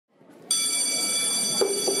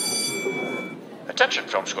Attention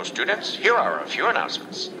Film School students, here are a few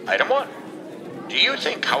announcements. Item 1. Do you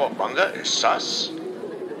think Cowabunga is sus?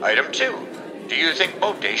 Item 2. Do you think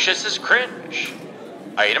Bodacious is cringe?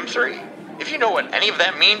 Item 3. If you know what any of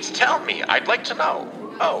that means, tell me. I'd like to know.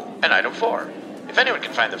 Oh, and item 4. If anyone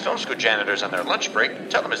can find the Film School Janitors on their lunch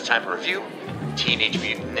break, tell them it's time to review Teenage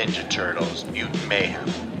Mutant Ninja Turtles, Mutant Mayhem.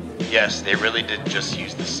 Yes, they really did just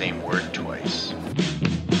use the same word twice.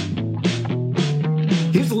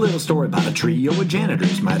 Here's a little story about a trio of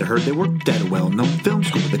janitors. Might have heard they worked at a well-known film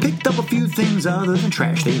school. They picked up a few things other than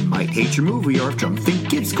trash. They might hate your movie or if drunk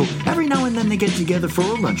think it's cool. Every now and then they get together for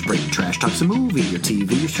a lunch break. Trash talks a movie or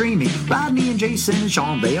TV or streaming. Rodney and Jason and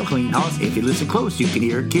Sean, they'll clean house. If you listen close, you can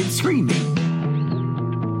hear kids screaming.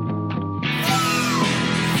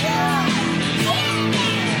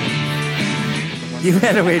 You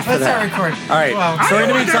had to wait for Let's that. start recording. All right, Well, so we're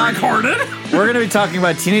going to be talking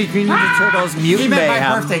about Teenage Mutant Ninja Turtles, he Mutant meant my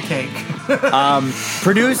Mayhem. birthday cake.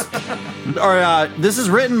 Produced, this is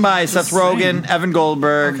written by Seth Rogen, Evan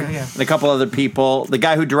Goldberg, Okay, yeah. and a couple other people. The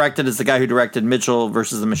guy who directed is the guy who directed Mitchell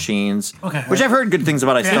versus the Machines, Okay. which I've heard good things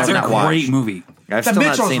about. I still it's have a not watched. Great movie. I've The still not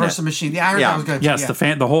Mitchells seen versus it. the Machine. Yeah, I heard Yeah. that was good. Yes,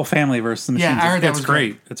 yeah. the whole family versus the machines. Yeah, I heard that It's was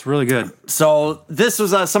great. It's really good. So this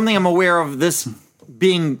was something I'm aware of. This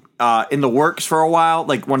being in the works for a while,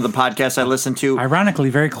 like one of the podcasts I listened to. Ironically,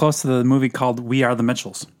 very close to the movie called We Are the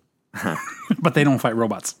Mitchells. But they don't fight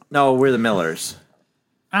robots. No, we're the Millers.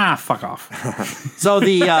 Fuck off. So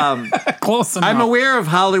the Close enough. I'm aware of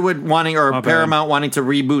Hollywood wanting or bad. Paramount wanting to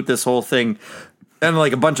reboot this whole thing, and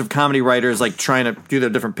like a bunch of comedy writers like trying to do their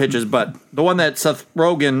different pitches. But the one that Seth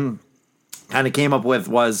Rogen kind of came up with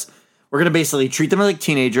was we're going to basically treat them like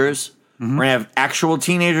teenagers. We're going to have actual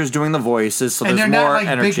teenagers doing the voices, so And there's they're more not like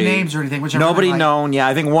energy. big names or anything. Which I Nobody really like. known. Yeah,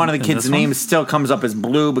 I think one of the kids' this one? names still comes up as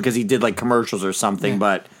Blue because he did like commercials or something. Yeah.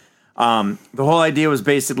 But the whole idea was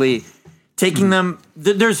basically taking them.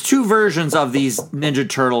 There's two versions of these Ninja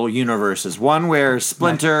Turtle universes. One where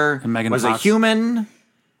Splinter And Megan was a Fox. human,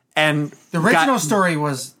 and The original got story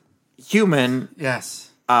was human. yes.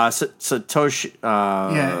 Satoshi.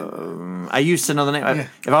 Yeah. I used to know the name. Yeah.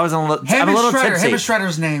 If I was I'm Him a and little Shredder. tipsy. Him and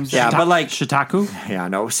Shredder's names. Yeah, but like Shitaku? yeah,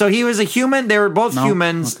 no. So he was a human. They were both No?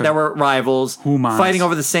 humans Okay. that were rivals, Humans. fighting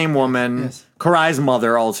over the same woman. Yes. Karai's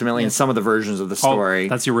mother, ultimately, in some of the versions of the story. Oh,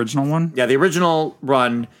 that's the original one? Yeah, the original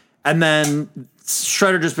run, and then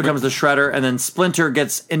Shredder just becomes the Shredder, and then Splinter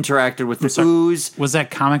gets interacted with the ooze. Was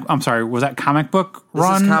that comic? I'm sorry. Was that comic book This is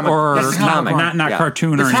run comic- or this is comic. not Yeah.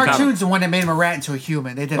 cartoon The or anything? cartoon's the one that made him a rat into a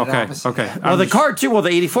human. They did it Okay. opposite. Okay. Well, the cartoon, the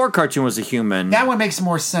 '84 cartoon was a human. That one makes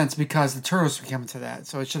more sense because the Turtles were coming to that,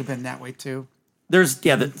 so it should have been that way too. There's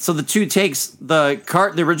so the two takes the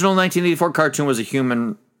original 1984 cartoon was a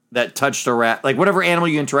human that touched a rat, like whatever animal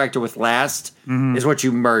you interacted with last is what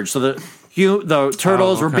you merged. So the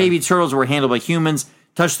turtles were okay. baby turtles were handled by humans.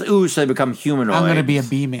 Touch the ooze, so they become humanoid. I'm gonna be a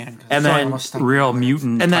bee man. And then real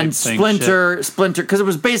mutant. and then type thing, Splinter, because it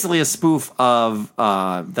was basically a spoof of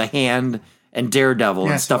the Hand and Daredevil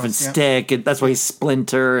and Yes, stuff, it and was, yeah. Stick. And that's why he's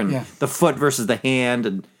Splinter and Yeah. the foot versus the hand,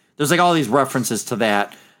 and there's like all these references to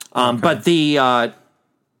that. But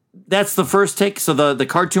that's the first take. So the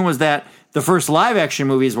cartoon was that. The first live action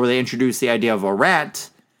movies where they introduced the idea of a rat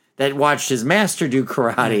that watched his master do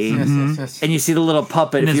karate, Yes. and you see the little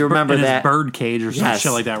puppet. In If his you bir- remember in his that, bird cage or some Yes.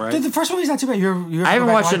 shit like that, right? Dude, the first movie's not too bad. You're I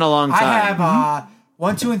haven't watched it in a long time. I have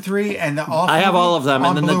 1, 2, and 3, and the all. I have all of them,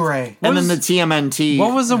 on and then Blu-ray. and then the TMNT.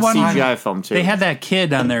 What was the one CGI film too? They had that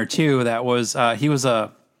kid on there too. That was he was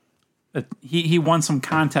he won some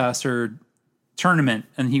contest or tournament,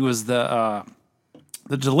 and he was the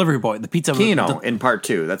delivery boy, the pizza. Kino in part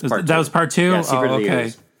 2. That's part 2. That was part 2. Yeah, Secret oh, of the okay.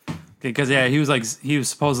 Ooze. Because he was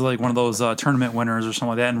supposedly like one of those tournament winners or something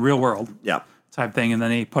like that in real world Yeah. type thing, and then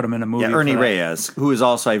he put him in a movie. Yeah, Ernie for that. Reyes, who is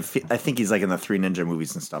also I think he's like in the Three Ninja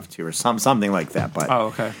movies and stuff too, or something like that. But Oh,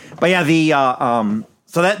 okay. But yeah,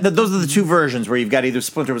 so those are the two versions where you've got either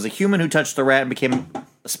Splinter was a human who touched the rat and became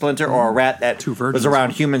a Splinter, or a rat that Two versions. was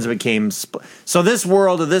around humans and became. So this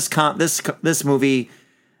world of this movie,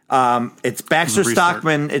 it's Baxter Restart.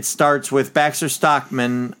 Stockman. It starts with Baxter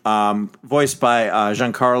Stockman, voiced by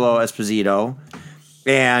Giancarlo Esposito,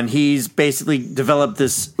 and he's basically developed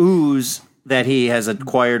this ooze that he has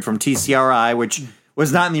acquired from TCRI, which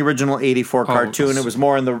was not in the original '84 cartoon. It was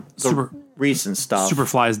more in the recent stuff.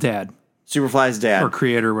 Superfly's dad. Superfly's dad. Or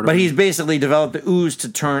creator, or whatever. But he's basically developed the ooze to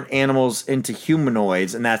turn animals into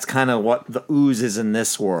humanoids, and that's kind of what the ooze is in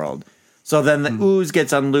this world. So then the ooze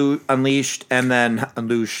gets unleashed, and then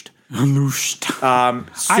unleashed.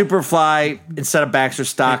 Superfly, instead of Baxter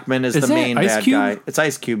Stockman, is the Is it main Ice bad Cube? guy. It's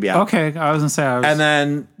Ice Cube, yeah. Okay, I was gonna say. And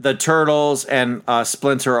then the Turtles and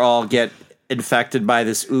Splinter all get infected by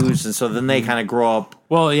this ooze, and so then they kind of grow up.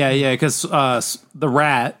 Well, yeah, because the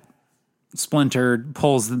rat Splinter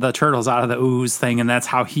pulls the turtles out of the ooze thing, and that's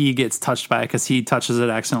how he gets touched by it, because he touches it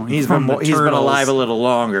accidentally. He's been alive a little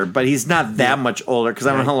longer, but he's not that much older, because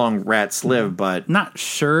I don't know how long rats live, but... Not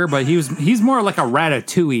sure, but he's more like a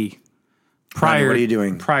Ratatouille prior. What are you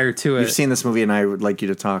doing? Prior to it. You've seen this movie, and I would like you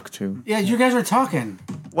to talk to. Yeah, you guys were talking.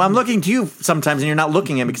 Well, I'm looking to you sometimes, and you're not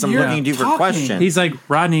looking at me because I'm looking to you for questions. He's like,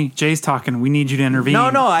 Rodney, Jay's talking. We need you to intervene. No,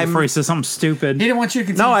 before he says something stupid. He didn't want you to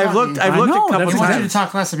continue. No, I've looked a couple times. He wanted you to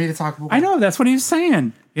talk less and me to talk more. I know, that's what he was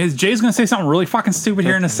saying. Jay's going to say something really fucking stupid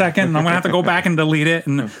here in a second, and I'm going to have to go back and delete it,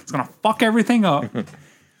 and it's going to fuck everything up.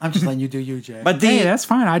 I'm just letting you do you, Jay. But hey, that's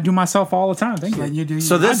fine. I do myself all the time. Thank you. Letting you do you.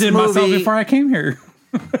 So I did myself before I came here.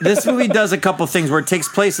 This movie does a couple things where it takes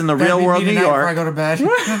place in the real world, New Before I York. go to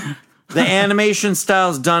bed. The animation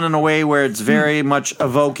style's done in a way where it's very much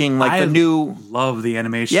evoking the new. Love the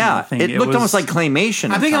animation. Yeah, thing. it looked almost like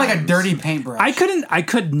claymation. I'm thinking like a times. dirty paintbrush. I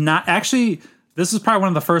could not actually. This is probably one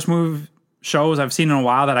of the first shows I've seen in a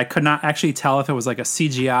while that I could not actually tell if it was like a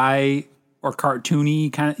CGI or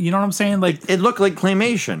cartoony kind of. You know what I'm saying? Like It looked like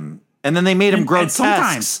claymation, and then they made him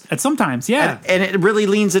grotesque. Sometimes, yeah. And it really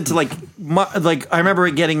leans into like I remember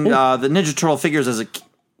getting the Ninja Turtle figures as a.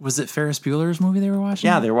 Was it Ferris Bueller's movie they were watching?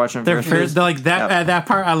 Yeah, they were watching. They're like that. Yep. That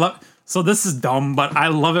part I love. So this is dumb, but I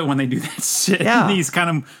love it when they do that shit Yeah. in these kind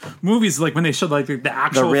of movies, like when they show like the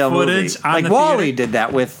actual The real footage. movie. On Like the Wall-E theater. did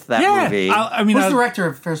that with that Yeah, movie. I mean, Who's the director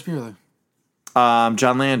of Ferris Bueller?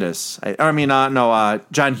 John Landis.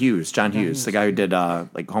 John Hughes. John Hughes, the guy who did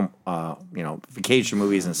vacation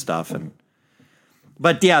movies and stuff.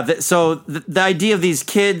 But yeah, so the idea of these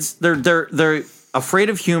kids, they're afraid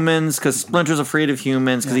of humans because Splinter's afraid of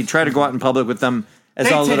humans because he tried to go out in public with them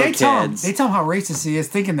as all little kids. They tell him how racist he is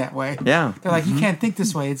thinking that way. Yeah. They're like, you can't think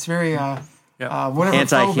this way. It's very whatever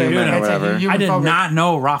Anti-human phobic, or whatever. I did phobic. not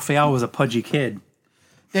know Raphael was a pudgy kid.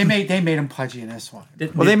 They made him pudgy in this one.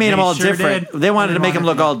 Well, they made them all different. Did. They wanted to make them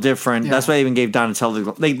look all different. Yeah. That's why they even gave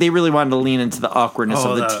Donatello. They really wanted to lean into the awkwardness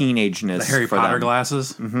of the The teenageness. Harry for Potter them.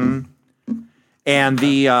 glasses. And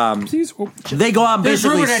the they go out and There's basically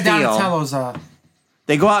rumor that steal. Donatello's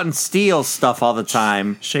They go out and steal stuff all the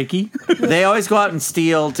time. Shaky. They always go out and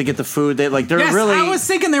steal to get the food. They're Yes, really. I was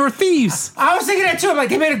thinking they were thieves. I was thinking that too. I'm like,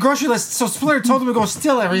 they made a grocery list, so Splinter told them to go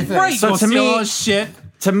steal everything. Right. So Go to steal me- all his shit.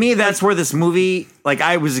 To me, that's where this movie,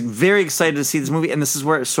 I was very excited to see this movie, and this is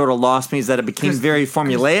where it sort of lost me, is that it became very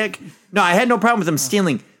formulaic. No, I had no problem with them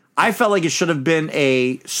stealing. I felt like it should have been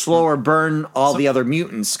a slower burn all the other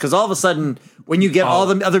mutants, because all of a sudden, when you get all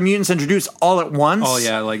the other mutants introduced all at once, Oh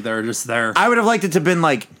yeah, like they're just there. I would have liked it to have been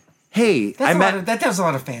like, hey, That does a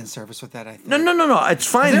lot of fan service with that, I think. No, it's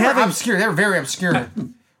fine. They were obscure. They were very obscure.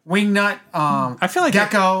 Wingnut, I feel like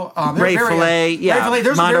Gecko, Ray Fillet, yeah, Ray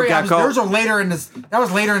Fillet. Mondo Gecko. Those are later in this. That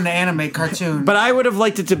was later in the anime cartoon. But I would have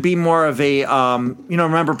liked it to be more of a,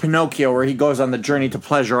 remember Pinocchio, where he goes on the journey to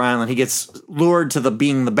Pleasure Island. He gets lured to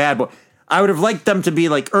being the bad boy. I would have liked them to be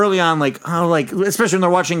early on, especially when they're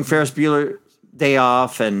watching Ferris Bueller Day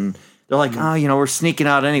Off, and they're like, we're sneaking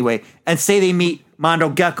out anyway. And say they meet Mondo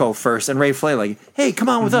Gecko first, and Ray Fillet, hey, come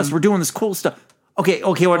on with us. We're doing this cool stuff. Okay,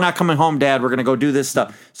 we're not coming home, Dad. We're going to go do this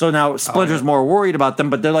stuff. So now Splinter's more worried about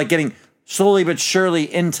them, but they're getting slowly but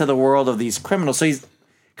surely into the world of these criminals. So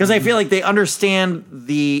because I feel like they understand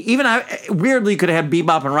weirdly could have had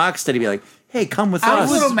Bebop and Rocksteady be like, hey, come with us. was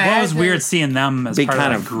a little mad. It was weird seeing them as Big part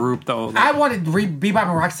kind of of- a group, though. I wanted Bebop and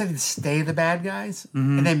Rocksteady to stay the bad guys,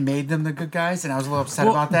 and they made them the good guys, and I was a little upset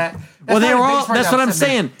about that. Well, they were all. That's what I'm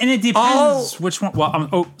saying. And it depends which one.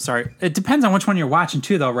 Well, sorry. It depends on which one you're watching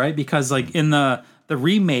too, though, right? Because in the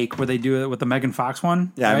remake where they do it with the Megan Fox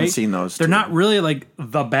one, Yeah, I haven't right? seen those They're two. not really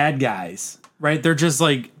the bad guys, right? They're just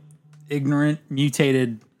ignorant,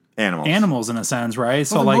 mutated animals in a sense, right?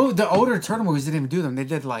 So the older turtle movies didn't even do them. They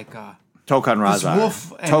did Toka and this Razar.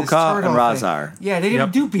 wolf and Toka this turtle and thing. Razar. Yeah, they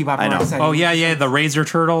didn't do Bebop and I know. Rocksteady. Oh yeah, the razor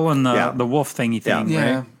turtle and Yeah. the wolf thingy thing,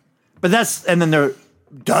 Yeah. right? But and then they're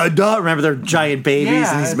remember they're giant babies,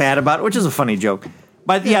 Yeah, and he's mad about it, which is a funny joke.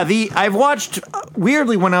 But I've watched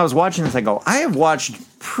weirdly when I was watching this, I have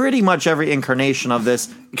watched pretty much every incarnation of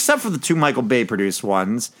this except for the two Michael Bay produced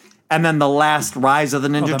ones, and then the last Rise of the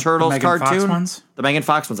Ninja the Turtles Megan Fox cartoon ones? The Megan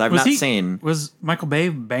Fox ones I've not seen. Was Michael Bay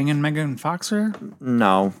banging Megan Fox here?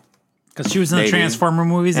 No, Because she was in Maybe. the Transformer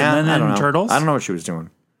movies Yeah, and I then don't in know. Turtles. I don't know what she was doing.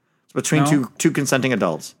 It's between No? two consenting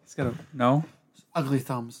adults. He's got no. Ugly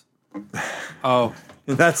thumbs. Oh,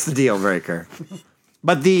 That's the deal breaker.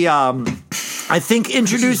 But I think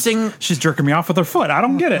introducing she's jerking me off with her foot. I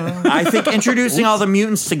don't get it. I think introducing all the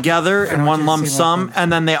mutants together in want one you to lump see my sum, phone.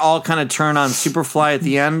 and then they all kind of turn on Superfly at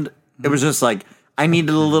the end. It was just I I needed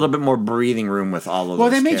a little bit more breathing room with all of Well,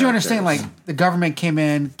 those they made you understand, characters. like, the government came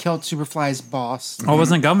in, killed Superfly's boss. Oh, it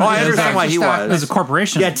wasn't government. Oh, I It was understand why he It was. It was a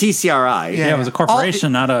corporation. Yeah, TCRI. Yeah, it was a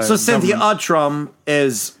corporation, not a. So Cynthia government. Ultram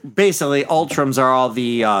is basically Ultrams are all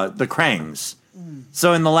the Krangs.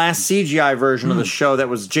 So in the last CGI version of the show, that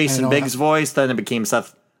was Jason know Biggs' that. voice. Then it became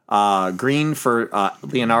Seth Green for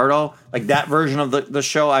Leonardo. Like that version of the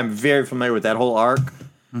show, I'm very familiar with that whole arc.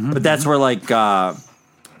 But that's where like the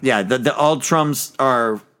Ultrams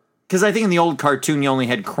are, because I think in the old cartoon you only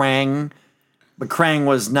had Krang, but Krang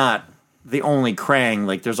was not the only Krang.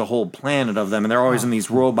 Like there's a whole planet of them, and they're always in these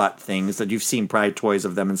robot things that you've seen probably toys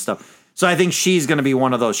of them and stuff. So I think she's going to be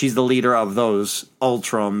one of those. She's the leader of those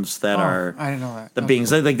Ultrams that are I didn't know that. the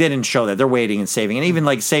beings. Like they didn't show that. They're waiting and saving, and even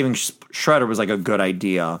like saving Shredder was like a good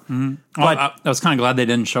idea. But I was kind of glad they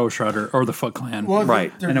didn't show Shredder or the Foot Clan. Well,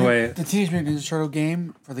 Right. In a way. The Teenage Mutant Ninja Turtle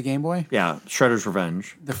game for the Game Boy, Yeah, Shredder's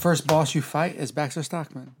Revenge. the first boss you fight is Baxter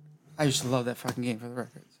Stockman. I used to love that fucking game for the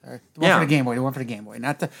record. Sorry. The one Yeah. for the Game Boy. The one for the Game Boy.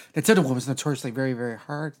 Not the Turtle one was notoriously very, very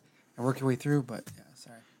hard and work your way through, but yeah,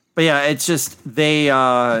 sorry. But yeah, it's just they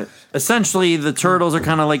essentially the turtles are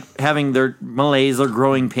kind of like having their malaise or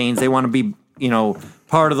growing pains. They want to be,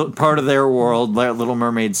 part of their world, like Little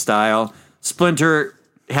Mermaid style. Splinter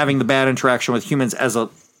having the bad interaction with humans as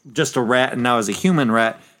just a rat, and now as a human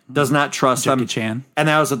rat, does not trust Jackie them. Chan. And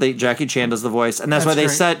that was what Jackie Chan does the voice, and that's why they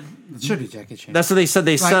great. said. It should be Jackie Chan. That's what they said.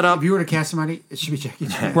 They Like, set up. If you were to cast somebody, it should be Jackie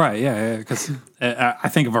Chan. Right, yeah, because I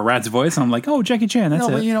think of a rat's voice and I'm like, oh, Jackie Chan, that's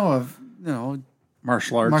No, it. but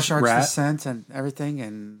martial arts, martial arts rat, descent and everything,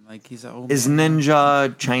 and like he's an old Is man.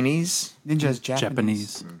 Ninja Chinese? Ninja's Japanese.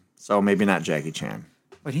 Japanese. So maybe not Jackie Chan.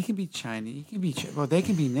 But he can be Chinese. He can be. Well, they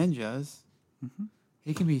can be ninjas.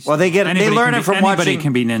 He can be. Well, they Anybody learn can it be- from anybody watching.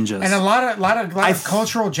 can be ninjas. and a lot of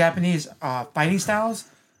cultural Japanese fighting styles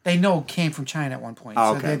they know came from China at one point.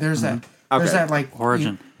 Oh, So okay. there's that. Okay. There's that like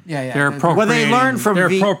Origin. Yeah. They're There's- Well, they appropriating. learn from They're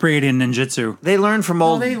V- appropriating ninjutsu. They learn from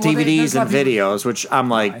old there's DVDs a lot and of people- videos, which I'm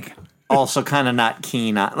like also kind of not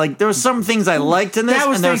keen on. Like there was some things I liked in this, That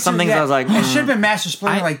was and there were some things I was like, it should have been Master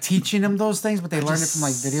Splinter I- like teaching them those things, but they learned it from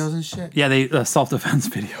like videos and shit. Yeah, they self-defense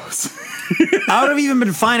videos. I would have even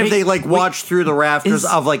been fine if they like wait, watched through the rafters is-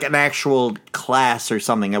 of like an actual class or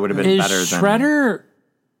something. That would have been better Is than Shredder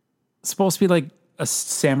supposed to be like a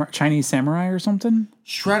Chinese samurai or something?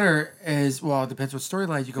 Shredder is it depends what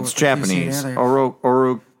storyline you go it's with. like you said Japanese.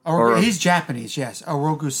 earlier. Or He's Japanese, yes.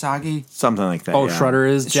 Orogusagi. something like that. Oh, yeah. Shredder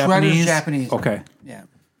is Japanese. Shredder's Japanese. Okay. Yeah.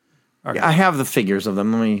 Yeah, I have the figures of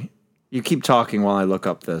them. You keep talking while I look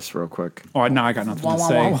up this real quick. Oh, now I got nothing Wah, to wah,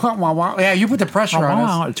 say. wah, wah, wah. Yeah, you put the pressure on us.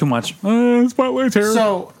 Wow, too much. Spotlight's here.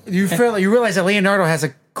 So you realize that Leonardo has a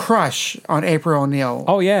crush on April O'Neil.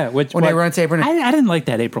 oh yeah, when they run to April, I didn't like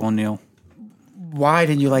that April O'Neil. why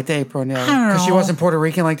didn't you like the April O'Neil? don't Because she know. wasn't Puerto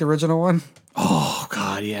Rican like the original one. Oh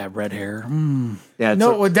god, yeah, red hair. Yeah,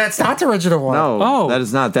 No, that's not the original one. no, Oh. that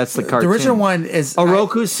is not. That's the cartoon. the original one is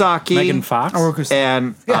Oroku Saki Megan Fox.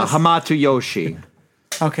 and Yes. Hamato Yoshi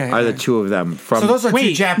Okay, are the two of them from. so those are two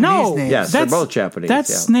Wait, Japanese no. names. Yes, they're both Japanese. That's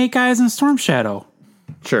yeah. Snake Eyes and Storm Shadow.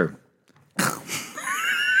 Sure.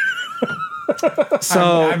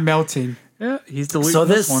 So I'm melting. Yeah, he's deleting so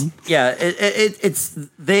this this one. yeah, it's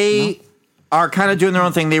they are kind of doing their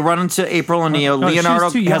own thing. They run into April O'Neil. No, she's Leonardo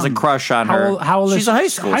too has a young. crush on her. How old is She's a high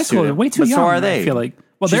school high student. Way too but young. So are they? I feel like.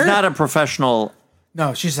 Well, she's they're not a professional,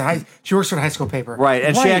 No, she works for the high school paper. right?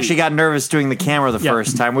 And she Right. actually got nervous doing the camera the Yeah.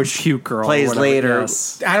 first time, which Puke girl or plays whatever, later.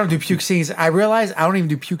 yes. I don't do puke scenes. I realize I don't even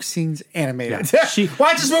do puke scenes animated. Yeah. She-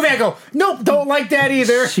 Watch this movie. I go, nope, don't like that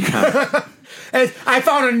either. And I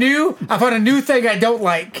found a new thing I don't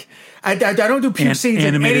like. I don't do puke scenes in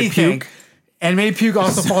animated anything. puke? They puke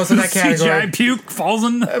also falls in that category. CGI puke falls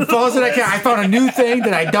in. Falls in that category. I found a new thing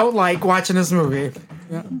that I don't like watching this movie.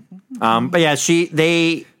 But yeah,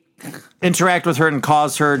 they interact with her and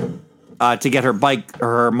cause her to get her bike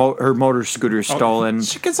or her motor scooter stolen.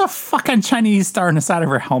 She gets a fucking Chinese star on the side of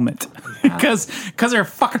her helmet because they're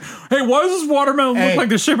fucking. Hey, why does this watermelon Hey, look like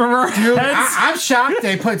the shape of our Dude, heads? I'm shocked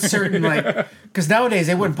they put certain because nowadays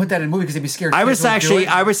they wouldn't put that in a movie because they'd be scared. I was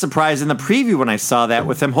surprised in the preview when I saw that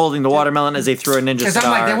with them holding the watermelon as they threw a ninja because star.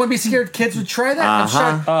 I'm like they wouldn't be scared kids would try that. I'm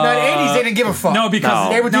shocked. No, in the 80s they didn't give a fuck. No, because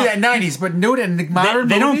they would do no. that in 90s, but no, in the modern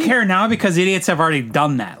They don't movie, care now because idiots have already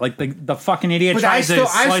done that. Like the fucking idiot But tries to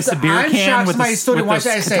slice the beer I'm can shocked with somebody still the didn't watch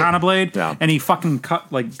that. I say, katana blade, Yeah. and he fucking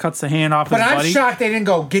cuts the hand off but his I'm buddy. shocked they didn't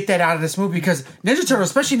go get that out of this movie because Ninja Turtles,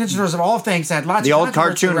 especially Ninja Turtles of all things, had lots the of old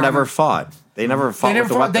controversy cartoon around never them. fought. They never fought. They never with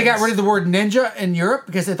the fought. They got weapons. rid of the word ninja in Europe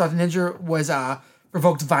because they thought ninja was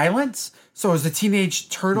provoked violence. So it was the Teenage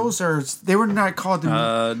Turtles, or they were not called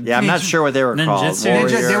the Yeah, I'm not sure what they were called.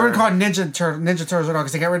 Ninja. They weren't called Ninja Turtles at all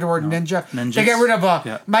because they got rid of the word ninja. Ninjas. They got rid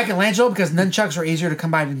of Michelangelo because nunchucks were easier to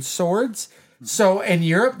combine in swords. So in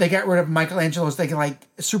Europe, they got rid of Michelangelo's. They could like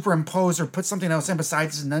superimpose or put something else in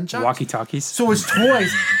besides his nunchucks. Walkie-talkies. So his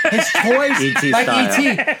toys, E.T. like style.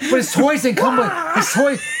 ET, but his toys didn't come with his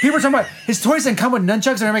toys. People were talking about his toys didn't come with nunchucks,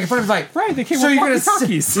 and they're making fun of him. Like, Right, they came so with you're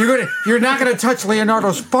walkie-talkies. you're not gonna touch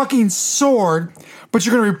Leonardo's fucking sword, but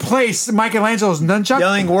you're gonna replace Michelangelo's nunchuck. The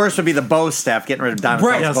only thing worse would be the bow staff, getting rid of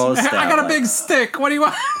Donatello's bow staff. I got a big stick. What do you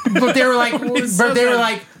want? But they were like, so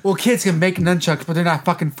bad. well, kids can make nunchucks, but they're not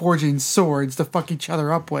fucking forging swords to fuck each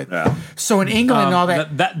other up with. Yeah. So in England and all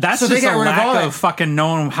that, That's so just they a got rid of all lack that. of fucking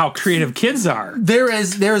knowing how creative kids are. There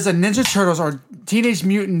is a Ninja Turtles or Teenage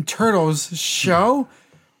Mutant Turtles show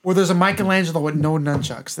where there's a Michelangelo with no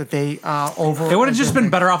nunchucks that they over. It would have just been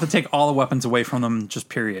better off to take all the weapons away from them, just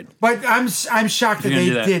period. But I'm shocked that You're they gonna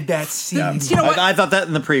do that. did that scene. You know what? I thought that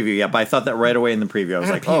in the preview, but I thought that right away in the preview. I was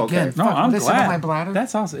I like, gotta oh, pee okay. again. No, Fuck, I'm this is glad. my bladder.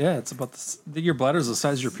 That's awesome. Yeah, it's about your bladder's the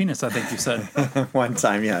size of your penis. I think you said One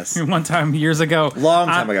time, yes. one time years ago. Long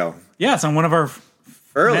time ago. Yes, on one of our.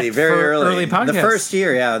 Very early. podcasts. The first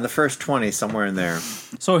year, in the first 20, somewhere in there.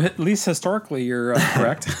 So at least historically, you're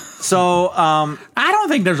correct. So, I don't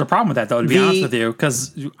think there's a problem with that, though. To be honest with you,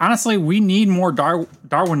 because honestly, we need more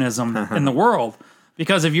Darwinism in the world.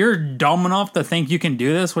 Because if you're dumb enough to think you can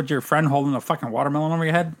do this with your friend holding a fucking watermelon over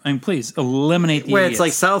your head, I mean, please eliminate the where idiots. it's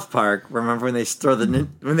like South Park. Remember when they throw when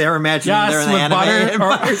they were imagining Yes, they're in the with anime?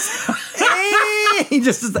 butter. He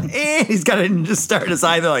just he's got to just start his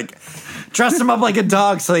eye. They're like, dress him up like a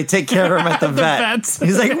dog so they take care of him at the vet. vets.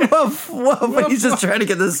 He's like, woof, woof. But he's just trying to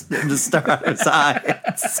get this to start his eye.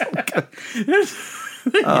 It's so good.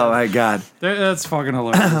 Oh my god. That's fucking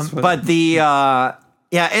hilarious. But the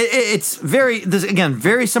it's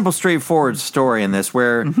very simple, straightforward story in this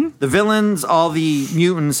where the villains, all the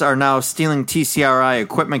mutants, are now stealing TCRI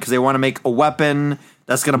equipment because they want to make a weapon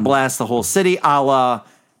that's going to blast the whole city, a la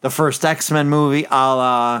the first X-Men movie, a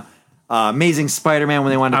la Amazing Spider-Man when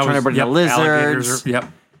they wanted to turn everybody into lizards. Yep.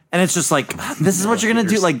 And it's just like, this is what you're going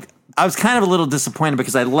to do. Like, I was kind of a little disappointed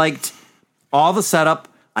because I liked all the setup.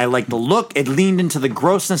 I liked the look. It leaned into the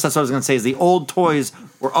grossness. That's what I was going to say, is the old toys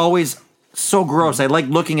were always so gross. I liked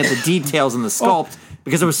looking at the details and the sculpt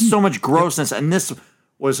because there was so much grossness, and this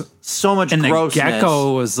was so much grossness. The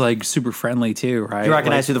gecko was like super friendly too, right? Do you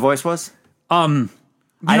recognize who the voice was?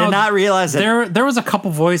 I know, did not realize it. There was a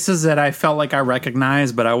couple voices that I felt like I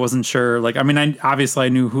recognized, but I wasn't sure. Like, I mean, obviously I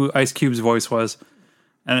knew who Ice Cube's voice was,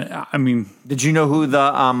 and I mean, Did you know who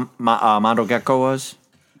the Mondo Gecko was?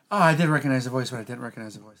 Oh, I did recognize the voice, but I didn't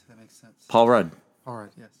recognize the voice. That makes sense. Paul Rudd. All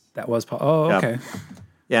right, yes. that was Paul. Oh, Yep. okay.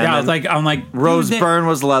 Yeah, Yeah, and then I'm like Rose Byrne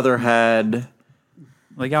was Leatherhead.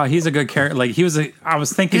 Like, oh, he's a good character. Like, I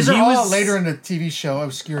was thinking These are he all was later in the TV show,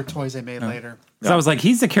 obscure toys they made later. So I was like,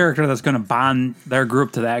 he's the character that's going to bond their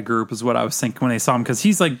group to that group, is what I was thinking when they saw him, because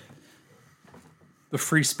he's like the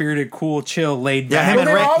free spirited, cool, chill, laid Yeah, back. him and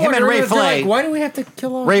They're all Ray wondering, Fillet. like, why do we have to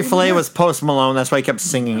kill all Ray these Fillet guys? was Post Malone. That's why he kept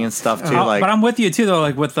singing and stuff too. But I'm with you too, though.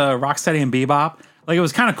 Like with Rocksteady and Bebop, like it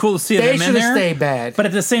was kind of cool to see They them in should there. have stayed bad. But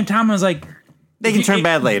at the same time, I was like, they can turn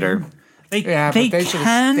bad later. They but they should have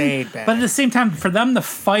can, stayed bad. but at the same time, for them to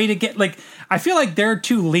fight again, like I feel like they're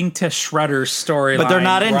too linked to Shredder's story. But they're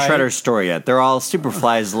not in right? Shredder's story yet. They're all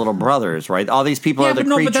Superfly's little brothers, right? All these people are the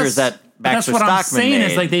creatures that Baxter that's what I'm Stockman saying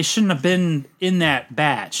made. is like they shouldn't have been in that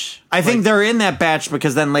batch. I think they're in that batch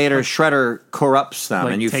because then later Shredder corrupts them,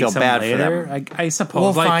 Like, and you takes feel them bad later. for them. I suppose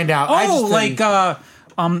We'll like, find out. I Oh, just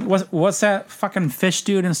like what's that fucking fish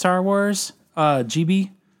dude in Star Wars?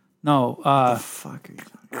 GB? No. Fuck.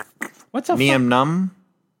 What's a Niem Num?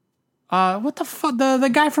 what the fuck? The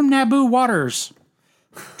guy from Naboo Waters.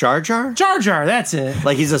 Jar Jar? Jar Jar. That's it.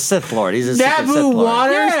 Like he's a Sith Lord. He's a secret Sith Naboo Lord.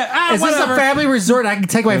 Waters? Yeah, is this a whatever. family resort I can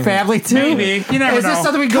take my family to? Maybe. You never Is this know.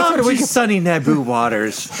 something we go Come to? to sunny Naboo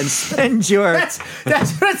Waters and spend your That's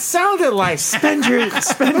what it sounded like. spend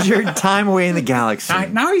your time away in the galaxy.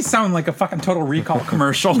 Now he's sounding like a fucking Total Recall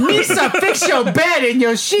commercial. Misa, fix your bed and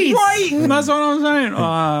your sheets. Right. That's what I'm saying.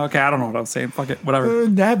 Okay, I don't know what I'm saying. Fuck it. Whatever.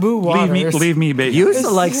 Naboo Waters. Leave me, baby. You used to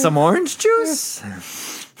like some orange juice,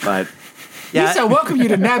 but yeah. Misa, welcome you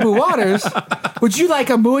to Naboo Waters. Would you like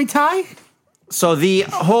a Muay Thai? So the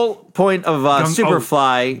whole point of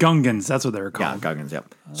Superfly, Gungans. That's what they were yeah, called. Guggins,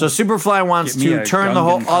 yep. So Superfly wants Get me to a turn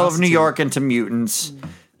Gungan all of New costume. York into mutants.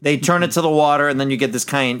 They turn it to the water, and then you get this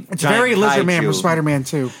kind. It's very Lizard Man from Spider. Spider-Man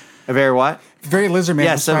 2. A very what? Very Lizard Man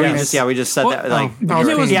Yeah, from so Spider-Man. we just said Well, that. Like, no,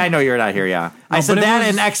 it was- yeah, I know you're not here. Yeah, I said but it that was-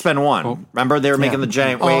 in X-Men 1. Remember they were making the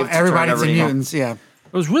giant Oh, wave. To everybody's turn in everything. mutants, yeah.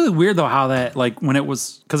 It was really weird though how that like when it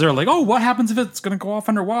was because they were like, oh, what happens if it's gonna go off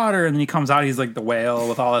underwater? And then he comes out, he's like the whale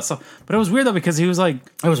with all that stuff. But it was weird though because he was like,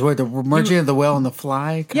 It was weird. The merging of the whale and the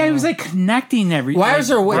fly. yeah, he was like connecting every. Why like, is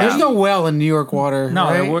there? There's no whale in New York water. No,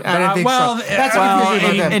 right? there would- I didn't think well, so. That's well, what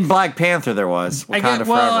confused me about In that. Black Panther, there was Wakanda guess-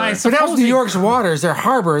 well, I Forever. But that was New supposing- York's waters. Their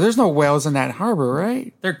harbor. There's no whales in that harbor,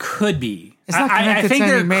 right? There could be. It's not I connected think to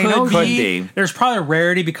there any main could ocean. be. There's probably a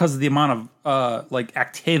rarity because of the amount of like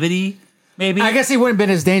activity. Maybe. I guess he wouldn't have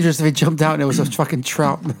been as dangerous if he jumped out and it was a fucking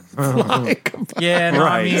trout. Yeah, no,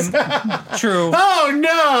 I Right. mean, true. Oh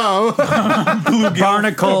no!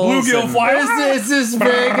 Barnacles. Bluegill and- fly. It's this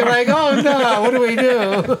big. Like, oh no! What do we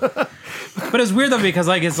do? But it's weird though because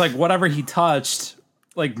like it's like whatever he touched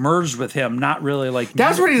like merged with him, not really like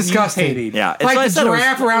That's pretty disgusting. mutated. Yeah, it's Like I the said, it was-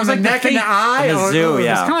 giraffe around the like the neck and thing the eye. in the or- zoo, or-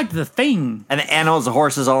 yeah. It's kind of like the thing. And the animals, the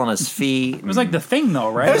horses all on his feet. It was like the thing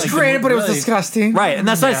though, right? It was Like, creative, but it was really- disgusting. Right, and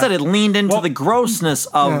that's why I Yeah. said it leaned into Well- the grossness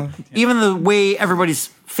of even the way everybody's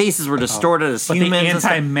faces were distorted as But the humans. and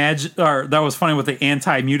stuff. anti-magic, or that was funny with the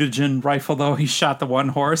anti-mutagen rifle though. He shot the one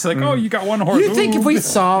horse. Like, oh, you got one horse. You think if Ooh. we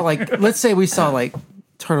saw like, let's say we saw like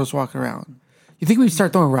turtles walking around, you think we'd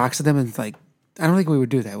start throwing rocks at them and like? I don't think we would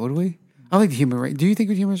do that, would we? I don't think the human race. Do you think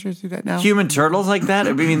humans would do that now? Human turtles like that?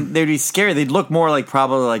 I mean, they'd be scary. They'd look more like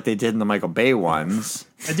probably like they did in the Michael Bay ones.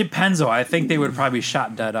 It depends though. I think they would probably be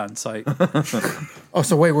shot dead on sight. Oh,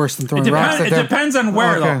 so way worse than throwing rocks at It them. depends on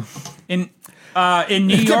where Okay. though. In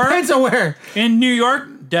New York, Depends on where. in New York,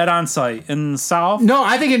 dead on sight. In the South, No,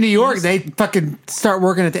 I think in New York they fucking start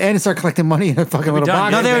working at the end and start collecting money in a fucking little done.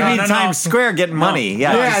 box. No, they would No, be no, in no. Times Square getting money.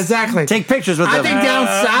 Yeah, Yeah, just exactly. Take pictures with I them. think down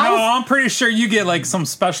south. No, I'm pretty sure you get like some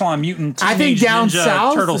special on mutant. I think Teenage down Ninja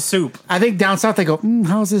south, turtle soup. I think down south they go,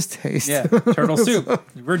 how's this taste? Yeah, turtle soup.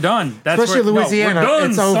 We're done. That's Especially where, Louisiana, No, we're done,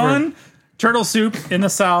 it's over. son. Turtle soup in the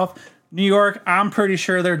South. New York, I'm pretty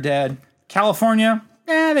sure they're dead. California,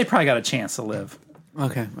 they probably got a chance to live.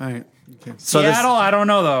 Okay, all right. Okay. So this, Seattle, I don't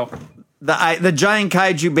know though. the giant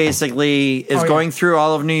kaiju basically is yeah. going through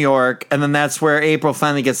all of New York, and then that's where April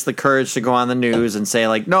finally gets the courage to go on the news and say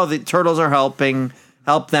like, no, the turtles are help them,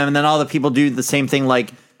 and then all the people do the same thing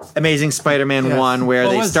like Amazing Spider-Man Yes. 1 where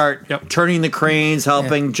Well, they it was- start yep. turning the cranes,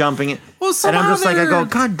 helping, jumping. Well, and I'm somehow just like, I go, they're-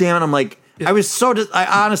 God damn it! I'm like, I was so,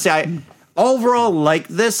 I overall like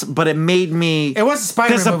this, but it made me It was a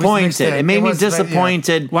Spider-Man movie disappointed. mixed in. It made It me was, yeah.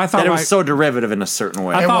 disappointed Well, I thought that it was why- so derivative in a certain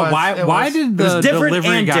way. I thought, was- why? it Why was- did it was the different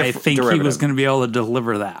delivery and guy think he derivative. was going to be able to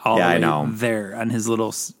deliver that all Yeah, the I way know. there on his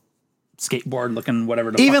little skateboard looking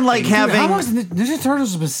whatever? The Even fuck like thing. having How long has Ninja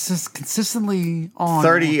Turtles been consistently on?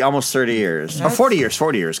 30, almost 30 years. Or 40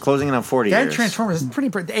 years, closing in on 40 That years. Transformers is pretty.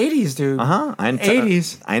 The 80s, dude. Huh?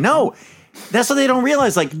 80s. I know. That's what they don't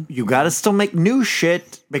realize. Like, you got to still make new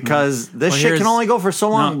shit because this Well, shit here's- can only go for so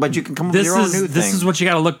long, No, but you can come up with this your own is new this thing. is what you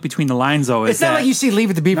got to look between the lines though. Is It's not that like you see Leave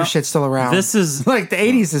It to Beaver shit still around. This is like the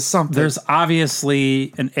 80s is something. there's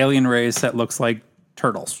obviously an alien race that looks like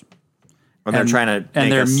turtles. and they're trying to and make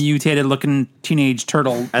they're us, mutated looking teenage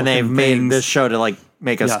turtle. and they've looking made things. this show to like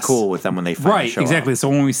make us Yes. cool with them when they finally Right, show exactly. up. So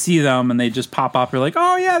when we see them and they just pop up, you're like,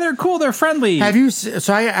 oh yeah, they're cool, they're friendly. Have you?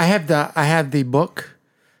 So I have the book.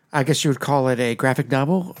 I guess you would call it a graphic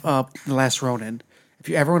novel. The Last Ronin. If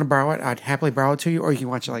you ever want to borrow it, I'd happily borrow it to you, or you can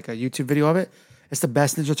watch like a YouTube video of it. It's the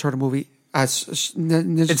best Ninja Turtle movie.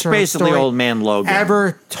 Ninja It's Turtle basically story Old Man Logan.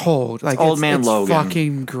 ever told. Like Old Man it's Logan.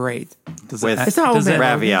 fucking great. Does with It's not Old does Man it-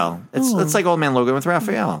 Logan. Raphael. It's like Old Man Logan with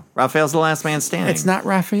Raphael. Raphael's the last man standing. It's not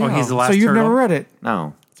Raphael. Oh, he's the last so you've turtle? never read it.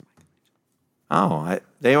 No.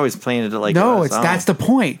 They always painted it like No, us. it's Oh. that's the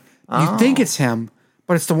point. You think it's him,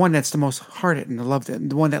 but it's the one that's the most hearted and loved it, and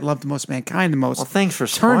the one that loved the most mankind the most. Well, thanks for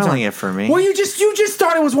turns spoiling on- it for me. Well, you just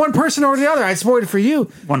thought it was one person or the other. I spoiled it for you.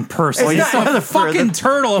 one person? It's Well, not- he's a fucking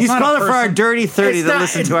turtle. It's You not spelled a it for our person. dirty 30 It's that not-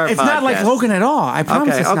 listen to our it's podcast. not like Logan at all. I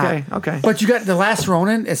promise it's okay, not. okay. But you got The Last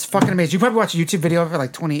Ronin. It's fucking amazing. You probably watch a YouTube video of it,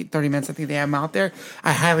 like 20, 30 minutes. I think they have them out there.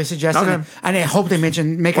 I highly suggest Okay. it. And I hope they make Well,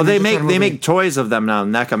 a they Ninja make Turtle they movie. make toys of them now.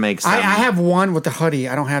 NECA makes them. I have one with the hoodie.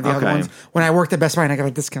 I don't have the other Okay. ones. When I worked at Best Buy and I got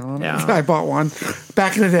a discount on it, Yeah. I bought one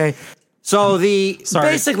back in the day. So Sorry.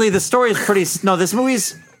 basically the story is pretty. No, this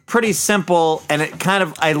movie's pretty simple, and it kind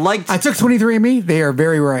of I liked. I took 23andMe. They are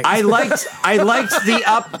very right. I liked the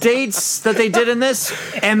updates that they did in this,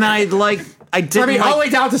 and I didn't all the way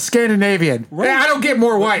like. down to Scandinavian. Yeah, I don't get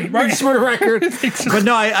more white. Just for the record. But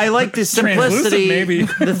no, I like the simplicity. maybe.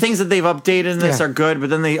 The things that they've updated in this Yeah. are good, but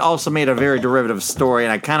then they also made a very derivative story,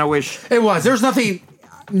 and I kind of wish. It was. There's nothing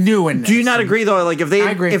new in this. Do you not agree though? Like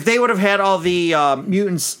I agree. if they would have had all the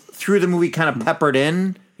mutants through the movie kind of peppered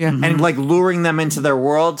in, Yeah. and like luring them into their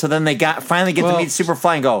world, so then they finally get to Well- meet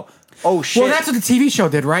Superfly and go, oh shit. Well, that's what the TV show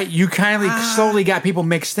did, right? You kindly slowly got people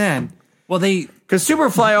mixed in. Well, Because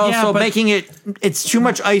Superfly also but- making it's too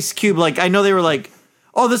much Ice Cube. Like, I know they were like,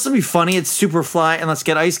 oh, this will be funny. It's Superfly, and let's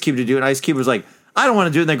get Ice Cube to do it. And Ice Cube was like, I don't want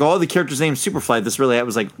to do it. And they go, oh, the character's name's Superfly. This really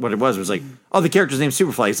was like what it was. It was like, oh, the character's name's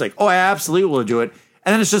Superfly. He's like, oh, I absolutely will do it.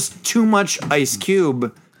 And then it's just too much Ice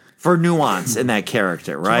Cube for nuance in that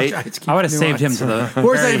character, right? I would have saved him to the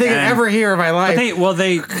Worst very thing I end. ever hear in my life.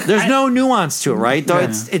 There's no nuance to it, right? Though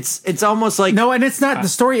it's almost like No, and it's not. The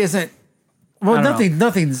story isn't. Well, I don't know.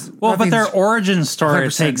 nothing's. Well, but their origin story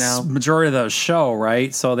 100% takes now. majority of the show,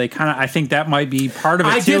 right? So they kind of, I think that might be part of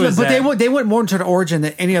it I too. did, is but that- they went more into an origin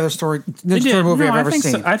than any other story did. story movie No, I've I ever think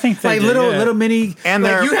seen. so. I think they like did, little mini, And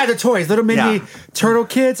like they're- you had the toys, little mini Yeah. turtle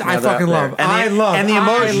kids. I fucking love. I love. and the I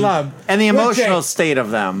emotion love. and the Look, emotional Jay. state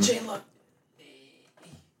of them.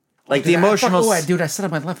 Like the Dude, emotional, dude, I said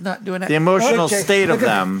on my left, not doing that. the emotional Look, Jay, state of look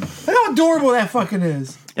at- them. Look how adorable that fucking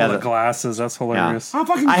is. Yeah, the glasses. That's hilarious. How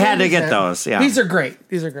fucking I had great to is get that? those, yeah. These are great.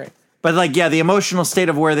 These are great. But like, yeah, the emotional state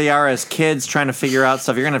of where they are as kids, trying to figure out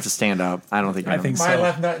stuff. You're gonna have to stand up. I don't think. You're I gonna- think My so.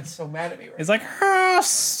 left nut is so mad at me. Right It's like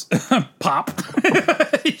pop.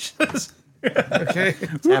 He's just- okay.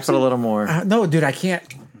 tap it a little more. No, dude, I can't.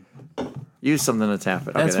 Use something to tap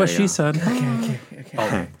it. Okay, That's there what you she go. said.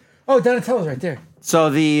 Okay. Oh, Donatello's right there.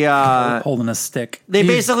 So the Holding a stick. they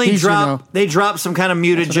He's- basically he's, you know. they drop some kind of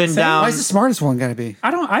mutagen say. down. Why is the smartest one gotta be?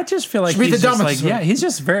 I just feel like Should be he's the just dumbest like, yeah, one. he's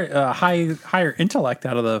just very higher intellect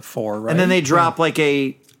out of the four, right? And then they drop like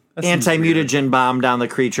a seems anti-mutagen bomb down the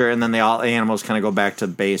creature, and then all animals kind of go back to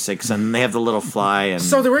basics, and they have the little fly. And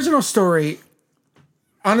So the original story,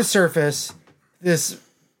 on the surface, this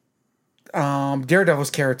Daredevil's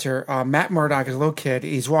character, Matt Murdock, is a little kid.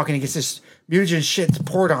 He's walking, he gets this mutagen shit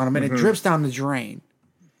poured on him, and it drips down the drain.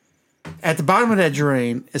 At the bottom of that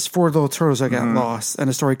drain is 4 little turtles that got lost, and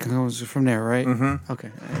the story goes from there, right? Mm-hmm. Okay.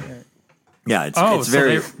 yeah, it's so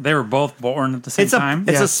very. they were both born at the same It's a time.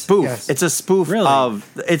 it's a Yes, spoof. yes. It's a spoof Really? of.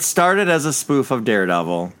 It started as a spoof of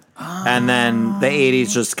Daredevil, and then the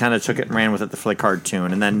 '80s just kind of took it and ran with it for the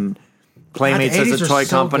cartoon, and then Playmates God, the as a 80s toy are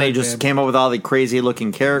so company good, just man. came up with all the crazy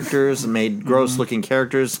looking characters and made gross looking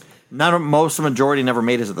characters. Most of the majority never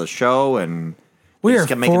made it to the show, and We they are just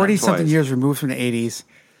kept making up 40-something toys. years removed from the 80s.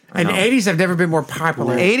 And the know. 80s have never been more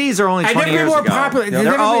popular. 80s are only I've 20 never been years more ago. popular. They're They've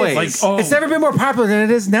never been- always. Like, It's never been more popular than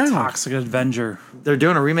it is now. Toxic Avenger. They're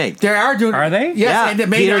doing a remake. They are doing. Are they? Yes, Yeah, and the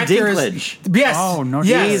main Peter actor Dinklage. is. Yes. Oh, no,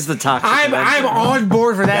 yes. He's the Toxic I'm Avenger. on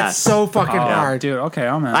board for that Yes. so fucking Oh, hard. dude. Okay,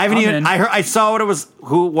 I'm in. I haven't I'm even. in. I saw what it was,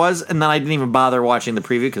 who it was, and then I didn't even bother watching the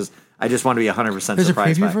preview because I just want to be 100% There's a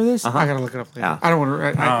surprised. preview by it. for this. Uh-huh. I gotta look it up later. Yeah. I don't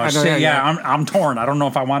want to. I Oh, know, shit, yeah, I'm torn. I don't know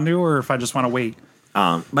if I want to or if I just want to wait.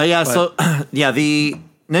 But yeah, so yeah, the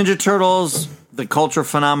Ninja Turtles, the culture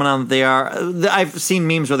phenomenon that they are. I've seen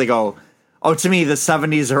memes where they go, "Oh, to me, the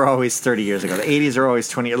 '70s are always 30 years ago. The '80s are always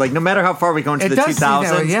 20 years. Like no matter how far we go into It the does seem that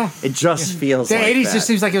 2000s, way, yeah. it just feels The like 80s that. just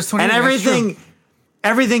seems like it was 20 and years. That's true.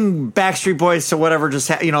 everything Backstreet Boys to whatever, just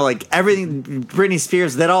like everything Britney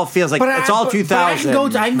Spears. That all feels like it's all 2000.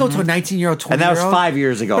 I can go to a 19-year-old, 20-year-old. and that was 5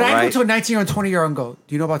 years ago, But I can right? go to a 19-year-old, 20-year-old and go,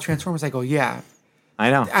 "Do you know about Transformers?" I go, "Yeah." I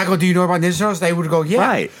know. I go, "Do you know about Ninja Turtles?" They would go, "Yeah."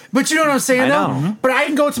 Right. But you know what I'm saying, I though? know. Mhm. But I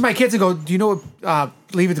can go to my kids and go, "Do you know what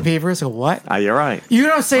Leave It to Beaver is?" I go, "What?" You're right. You know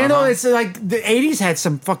what I'm saying, though? It's like the 80s had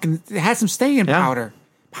some staying Yeah. powder.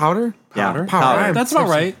 Powder? Yeah, Powder. powder. That's about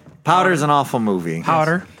right. Powder's an awful movie.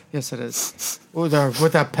 Powder. Yes, it is. With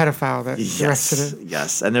that pedophile that directed Yes, it.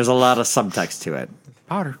 yes, and there's a lot of subtext to it.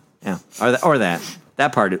 Powder. Yeah, or that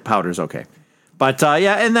part powder's okay, but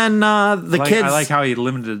yeah, and then the kids. I like how he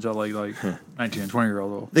limited it to like 19 and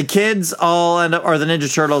 20-year-old. The kids all end up, or the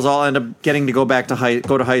Ninja Turtles all end up getting to go back to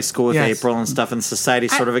high school with Yes. April and stuff, and society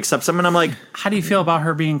sort of accepts them. And I'm like, How do you feel about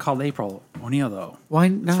her being called April O'Neil, though? Why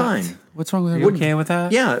not? fine. What's wrong with her? You okay with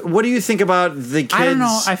that? yeah, what do you think about the kids? I don't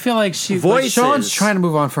know. I feel like she Voice- Sean's trying to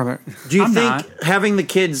move on from it. Do you I'm think not. having the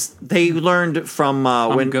kids, they learned from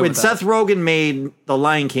when good with Seth Rogen made the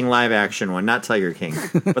Lion King live action one, not Tiger King,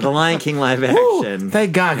 but the Lion King live action.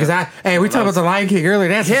 Thank God, because we talked about the Lion King earlier.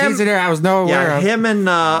 That's a Him- season there I was no aware Yeah, of. him and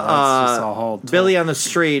that's just a whole Billy on the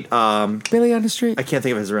Street. Billy on the street. I can't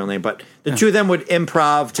think of his real name, but the two of them would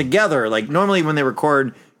improv together. Like normally when they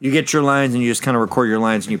record, you get your lines and you just kind of record your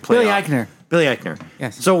lines and you play. Billy off. Eichner. Billy Eichner.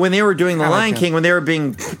 Yes. So when they were doing the I like Lion him. King, when they were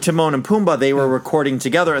being Timon and Pumbaa, they were recording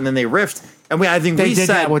together and then they riffed. And I think They we did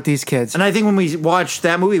said that with these kids. And I think when we watched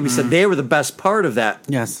that movie, we said they were the best part of that.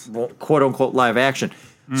 Yes. Quote unquote live action.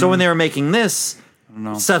 So when they were making this,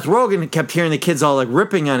 Seth Rogen kept hearing the kids all like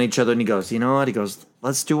ripping on each other, and he goes, "You know what?" He goes,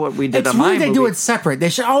 "Let's do what we did It's on my weird they movie." do it separate. They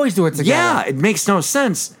should always do it together. Yeah, it makes no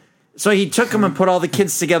sense. So he took them and put all the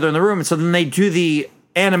kids together in the room, and so then they do the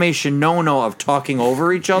animation no-no of talking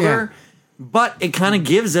over each other. Yeah. But it kind of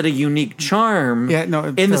gives it a unique charm. Yeah, no,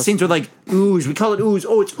 it in the does. scenes where like ooze. We call it ooze.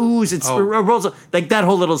 Oh, it's ooze. It's like that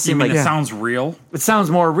whole little scene. You mean Like it sounds real? it sounds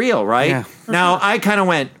more real, right? Yeah. Now I kind of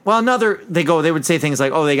went. Well, they would say things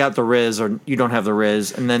like, "Oh, they got the Riz," or "You don't have the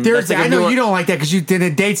Riz," and then There's, I know you don't like that because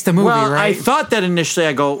it dates the movie, Well, right? I thought that initially.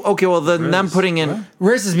 I go, okay, well, then them putting in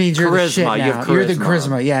Riz means you're the shit now. Charisma, you have You're the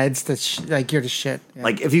charisma. charisma. Yeah, it's the like you're the shit. Yeah.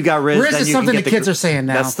 like if you got Riz, Riz then is you something can get the kids are saying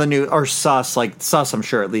now. That's the new or sus. Like sus, I'm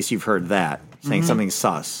sure at least you've heard that saying something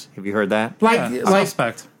sus. Have you heard that? like Yeah, like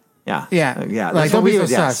suspect. Yeah, yeah. That's Like don't what be so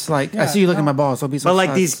we- yes. sus. Like I see you looking at my balls. Don't be so But like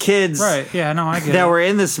sus. these kids, Right. Yeah, no, I get that it. were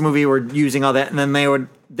in this movie were using all that, and then they would,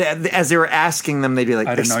 as they were asking them, they'd be like,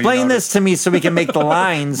 I didn't know you "Explain this noticed." to me so we can make the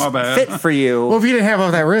lines My bad. fit for you." Well, if you didn't have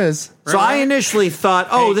all that Riz, So I initially thought,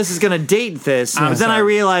 "Oh, this is going to date this," I'm but then I sorry.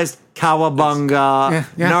 realized cowabunga,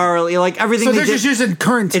 Yeah. gnarly, like everything. so they they're did, just using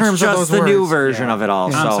current it's terms just of those the words. new version of it all.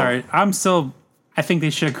 I'm so sorry. I think they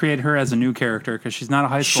should create her as a new character because she's not a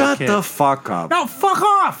high school shut kid. the fuck up. No, fuck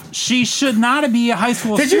off. She should not be a high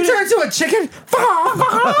school Did you student. turn into a chicken? Fuck off!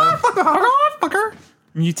 Fuck off! Fuck off! fucker?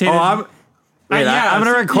 Mutated. Oh, I'm yeah, going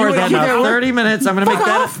to so record you that would keep now. that- 30 minutes. I'm going to make Fuck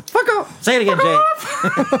that. off! Fuck off! Say it again, Jay.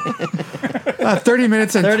 30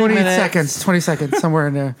 minutes and 30 20 minutes. seconds. 20 seconds, somewhere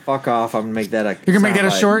in there. Fuck off. I'm going to make that a. You're gonna make that a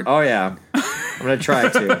soundbite. short? Oh, yeah. I'm going to try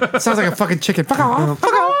to. Sounds like a fucking chicken. Fuck off!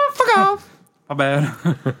 Fuck off! Fuck off! My bad.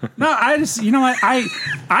 No, I just, you know what? I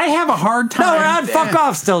have a hard time. No, we're on fuck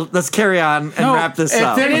off still. Let's carry on and No, wrap this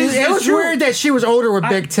up. It was true. weird that she was older with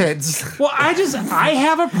big tits. Well, I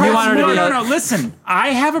have a problem. want her to No, be- listen.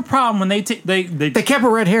 I have a problem when they They kept her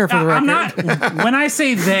red hair for the record. I'm not. When I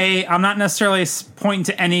say they, I'm not necessarily pointing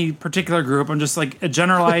to any particular group. I'm just like a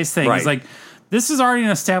generalized thing. Right. It's like this is already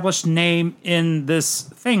an established name in this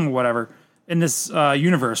thing, whatever, in this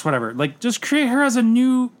universe, whatever. Like, just create her as a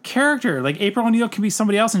new character. Like April O'Neil can be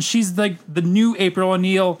somebody else, and she's like the new April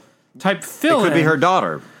O'Neil type fill. It could be her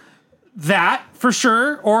daughter. That for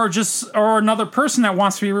sure, or another person that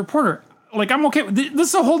wants to be a reporter. Like, I'm okay with this.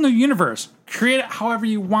 Is a whole new universe. Create it however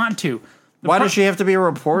you want to. Why does she have to be a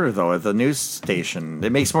reporter though at the news station?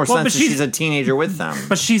 It makes more Well, sense but if she's a teenager with them.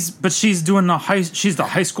 But she's doing she's the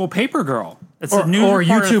high school paper girl. It's a news or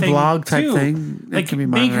reporter YouTube thing, blog type too. thing. It Like, can be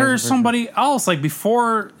make monetized her as a somebody else. Like,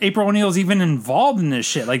 before April O'Neil's even involved in this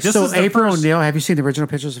shit. Like, this So is the April first- O'Neil, have you seen the original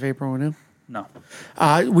pictures of April O'Neil? No.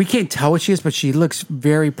 We can't tell what she is, but she looks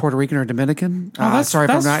very Puerto Rican or Dominican. Sorry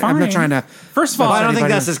if I'm not. I'm not fine. trying to. First of all, Well, I don't think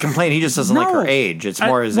anybody- that's his complaint. He just doesn't like her age. It's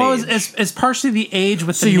more his age. It's partially the age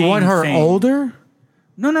with So the you name want her thing. older?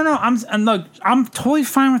 No. I'm totally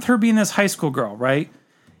fine with her being this high school girl, right?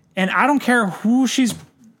 And I don't care who she's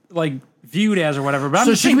like viewed as or whatever. But I'm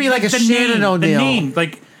So just she could saying be like a the Shannon name, O'Neil. The name,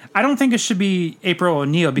 like, I don't think it should be April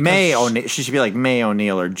O'Neil because May O'Neil. She should be like May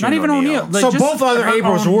O'Neil or June not even O'Neil. Like, So just both other her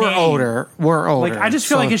Aprils own were name. older. Like, I just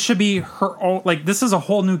feel So- like it should be her own. Like, this is a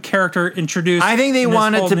whole new character introduced. I think they in this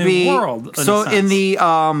want it whole to new be world, so a in sense. the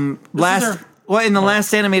last her- in the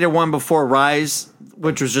last animated one before Rise,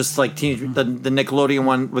 which was just like the Nickelodeon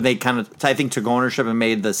one where they kind of I think took ownership and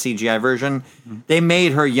made the CGI version. They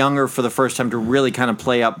made her younger for the first time to really kind of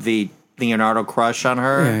play up the Leonardo crush on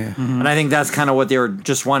her, and I think that's kind of what they were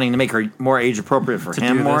just wanting to make her more age appropriate for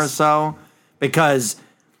him do more this. so because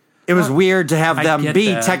it was weird to have I them get be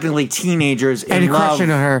that. technically teenagers and in love.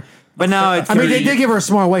 crushing on her. But now it's I mean, they did give her a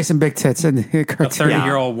small waist and big tits in the cartoon.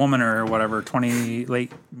 30-year-old woman or whatever,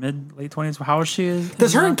 late 20s. How is she?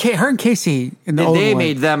 Does her and Casey in the old they one,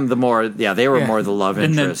 made them the more they were Yeah. more the love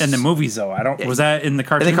in interest the movies though? I don't. Was that in the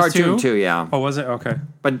cartoon? in the cartoon too, yeah. Oh, was it? Okay.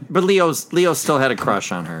 But Leo still had a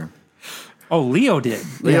crush on her. Oh, Leo did.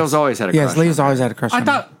 Leo's always had a Yes, crush. Leo's on her. always had a crush. I on her.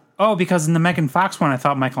 thought. Oh, because in the Megan Fox one, I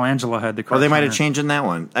thought Michelangelo had the crush. Oh, they might on have her. changed in that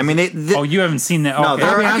one. I mean, Oh, you haven't seen that? No, Okay.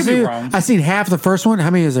 there- I'll be I honest could with be you, wrong. I've seen half the first one.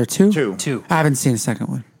 How many is there? Two. Two. I haven't seen the second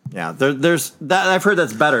one. Yeah, there's that. I've heard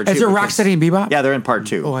that's better. Too, Is there because- Rocksteady and Bebop? Yeah, they're in part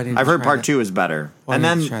 2. Oh, I didn't I've heard try part that. 2 is better. Oh, I and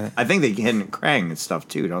didn't try then that. I think they hit Krang and stuff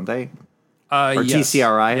too, don't they? Or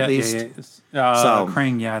TCRI at least? So-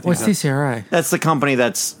 Krang, yeah. I think What's so. TCRI? That's the company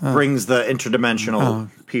that brings the interdimensional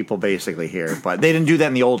people basically here. But they didn't do that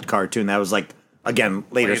in the old cartoon. That was like again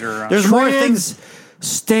later. Later on. There's more things.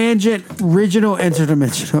 Tangent, original,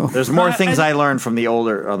 interdimensional. There's more I- things I learned from the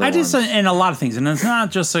older other I just ones. in a lot of things, and it's not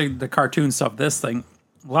just like the cartoon stuff. This thing,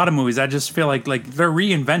 a lot of movies, I just feel like they're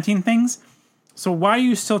reinventing things. So why are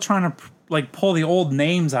you still trying to like pull the old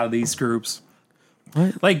names out of these groups?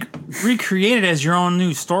 What? Like recreate it as your own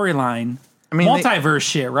new storyline. I mean, multiverse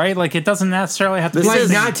shit, right? Like it doesn't necessarily have to This be Like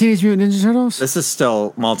is- not Teenage Mutant Ninja Turtles? This is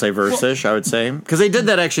still multiverse-ish, I would say. Because they did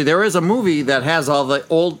that, actually. There is a movie that has all the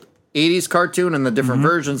old 80s cartoon and the different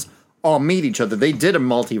versions all meet each other. They did a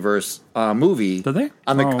multiverse movie. Did they?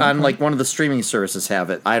 On Oh, okay. like one of the streaming services have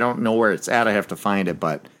it. I don't know where it's at. I have to find it,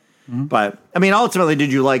 but But I mean, ultimately,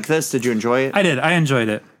 did you like this? Did you enjoy it? I did. I enjoyed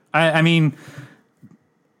it. I mean,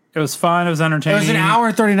 it was fun. It was It entertaining. was an hour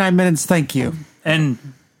and 39 minutes. Thank you. And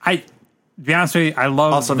to be honest with you, I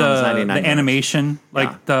love Also known as 99 the minutes. animation. Like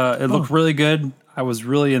it looked really good. I was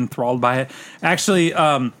really enthralled by it. Actually,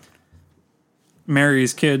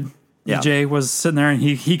 Mary's kid, Jay, was sitting there, and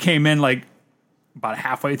he came in like about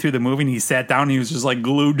halfway through the movie, and he sat down, and he was just like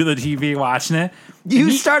glued to the TV watching it.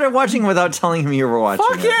 You started watching without telling him you were watching.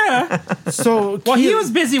 Fuck it. yeah! So Well, he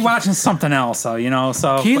was busy watching something else, so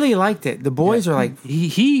So Keely liked it. The boys are like, he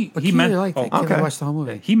Keely meant liked it. okay. Keely watched the whole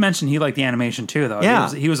movie. he mentioned he liked the animation too, though.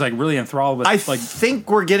 Yeah. He was like really enthralled with I like think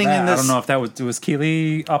we're getting that. in this. I don't know if that was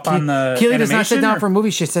Keely up on the Keely does not animation, sit down or- for a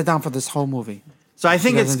movie. She sat down for this whole movie. So I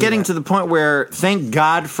think She it's doesn't do getting that. to the point where, thank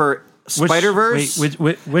God for Which- Spider-Verse. wait,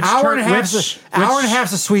 which Hour and a which,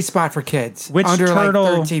 half's a sweet spot for kids. which under turtle,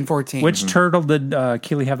 like 13, 14. Which turtle did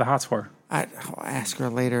Keely have the hots for? I'll ask her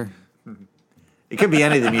later. It could be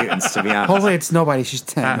any of the mutants, to be honest. Hopefully it's nobody. She's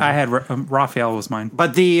 10. I had Raphael was mine. But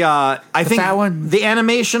I think fat one? the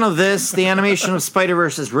animation of this, the animation of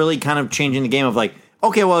Spider-Verse is really kind of changing the game of like,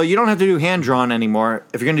 okay, well, you don't have to do hand-drawn anymore.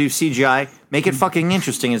 If you're going to do CGI, make it fucking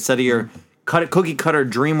interesting instead of your cookie cutter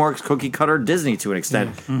DreamWorks, cookie cutter Disney to an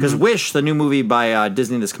extent. Because Wish, the new movie by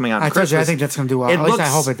Disney that's coming out I on told you, I Christmas, think that's going to do well. At least I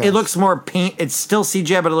hope it does. It looks more paint. It's still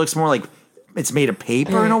CGI, but it looks more like it's made of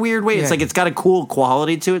paper in a weird way. It's Yeah. like it's got a cool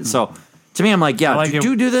quality to it. So to me, I'm like, yeah, like it.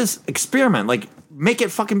 do this experiment. Like, make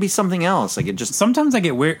it fucking be something else. Like, it just Sometimes I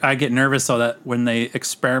get weird. I get nervous so that when they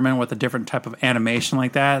experiment with a different type of animation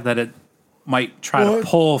like that it might try to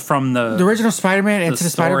pull from the original Spider-Man Into the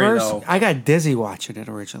story, Spider-Verse, though. I got dizzy watching it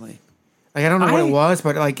originally. Like, I don't know what it was,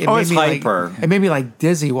 but like it made it's me hyper. like it made me like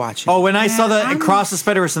dizzy watching. Oh, when I saw the Across the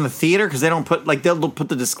Spider-Verse in the theater, because they don't put like they'll put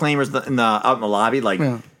the disclaimers out in the lobby, like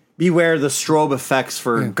beware the strobe effects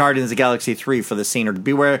for Guardians of the Galaxy 3 for the scene, or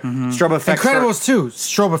beware strobe effects. Incredibles 2,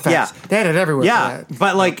 strobe effects. Yeah. They had it everywhere. Yeah, for that.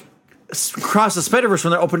 but like Across the Spider-Verse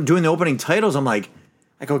when they're doing the opening titles,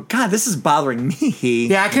 I go, God, this is bothering me.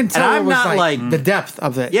 Yeah, I can tell. And it I'm was not like the depth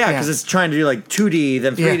of it. yeah, because it's trying to do like 2D,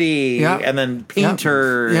 then 3D, Yeah. and then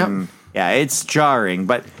painter. Yep. And, yeah, it's jarring,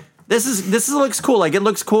 but this looks cool. Like, it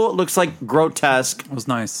looks cool. It looks like grotesque. It was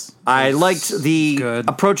nice. I liked the good.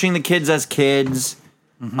 approaching the kids as kids.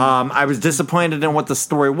 I was disappointed in what the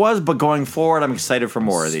story was, but going forward, I'm excited for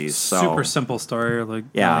more of these. So Super simple story, like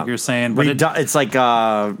you're saying, but it's like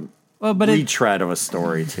a but retread of a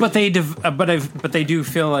story too. But they do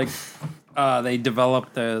feel like they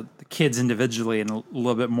develop the kids individually and a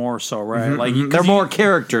little bit more so, right? Like they're more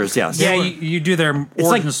characters, yes. Yeah, you do their origin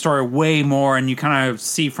like- story way more, and you kind of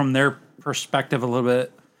see from their perspective a little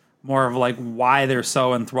bit more of like why they're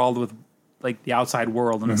so enthralled with like the outside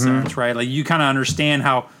world in a sense, right? Like you kind of understand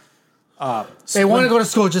how they want to go to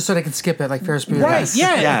school just so they can skip it, like Ferris Bueller. right,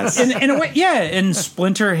 yeah, Yes. in a way, yeah. And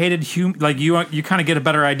Splinter hated like you kind of get a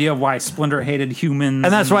better idea of why Splinter hated humans,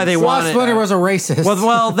 And that's why they Well, wanted. Splinter was a racist.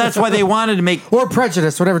 Well, that's why they wanted to make. or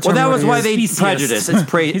prejudice, whatever term. Well, that was it why is. they Speciest.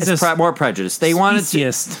 prejudice. He's a More prejudice. They wanted to.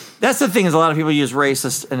 Speciest. That's the thing is a lot of people use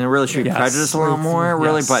racist and it really should be Yes. prejudice a little more,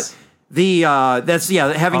 really. Yes. But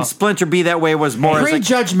having Splinter be that way was more as like,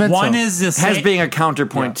 prejudgmental. One is the has same, being a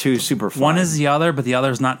counterpoint to Superfly. one is the other, but the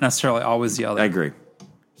other is not necessarily always the other. I agree.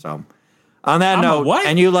 So on that I'm a note, what?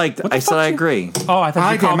 and you liked, What the I said fuck I you- agree. Oh, I thought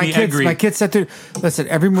I you did. called My me kids, angry. my kids said to listen.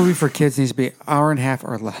 Every movie for kids needs to be an hour and a half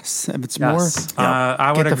or less. If it's Yes. more,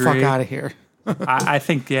 I would get the agree. fuck out of here. I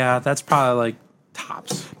think that's probably like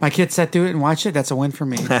tops. My kids sat through it and watched it. That's a win for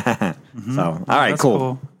me. So all right, That's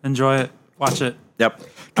cool. Enjoy it. Watch it. Yep.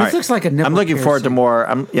 This looks like a nipple I'm looking forward to piercing. more.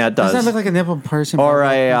 It Does does. that look like a nipple person? Or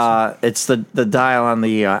it's the dial on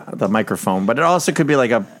the microphone, but it also could be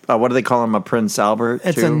like a what do they call him? A Prince Albert.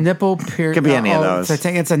 It's too? a nipple piercing. Could be any of those.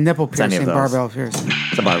 It's a nipple any of piercing, those. barbell piercing.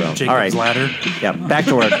 It's a barbell. Jacob's All right. Ladder. Yeah. Back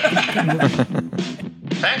to work.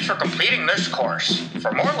 Thanks for completing this course.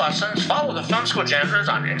 For more lessons, follow the Film School Janitors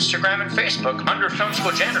on Instagram and Facebook under Film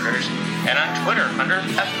School Janitors and on Twitter under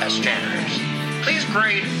FS Janitors. Please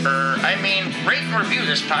rate and review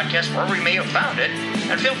this podcast wherever you may have found it,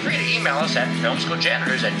 and feel free to email us at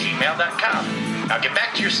filmschooljanitors@gmail.com. Now get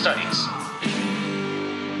back to your studies.